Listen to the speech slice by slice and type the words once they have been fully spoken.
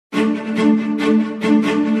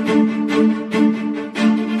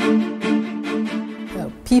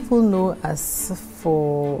people know us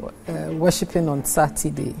for worshipping on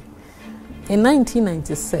Saturday. In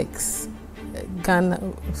 1996,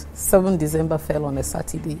 Ghana, 7 December fell on a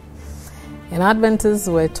Saturday. And Adventists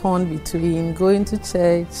were torn between going to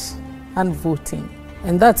church and voting.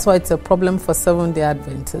 And that's why it's a problem for Seventh-day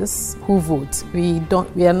Adventists who vote. We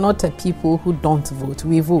are not a people who don't vote,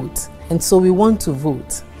 we vote. And so we want to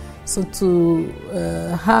vote. So to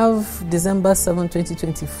have December 7,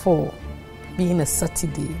 2024 being a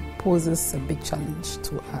Saturday poses a big challenge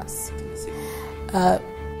to us.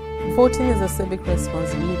 Voting is a civic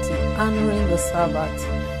responsibility. Honoring the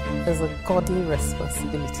Sabbath is a godly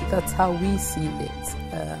responsibility. That's how we see it.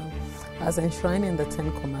 As enshrined in the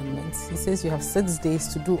 10 Commandments, he says you have 6 days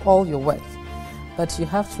to do all your work, but you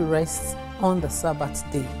have to rest on the Sabbath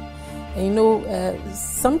day. And you know,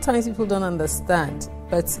 sometimes people don't understand,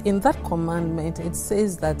 but in that commandment, it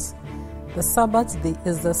says that the Sabbath day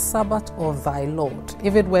is the Sabbath of thy Lord.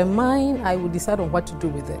 If it were mine, I would decide on what to do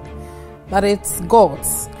with it. But it's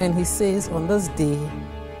God's, and he says on this day,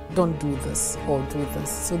 don't do this or do this.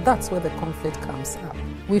 So that's where the conflict comes up.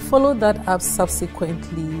 We followed that up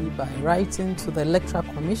subsequently by writing to the Electoral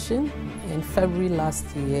Commission in February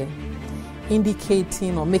last year,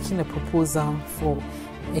 indicating or making a proposal for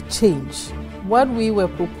a change. What we were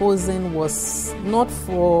proposing was not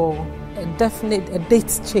for a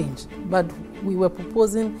date change, but we were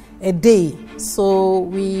proposing a day. So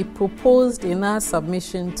we proposed in our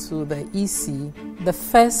submission to the EC the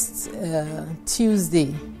first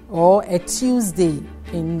Tuesday or a Tuesday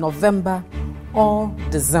in November or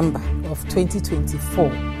December of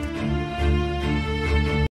 2024.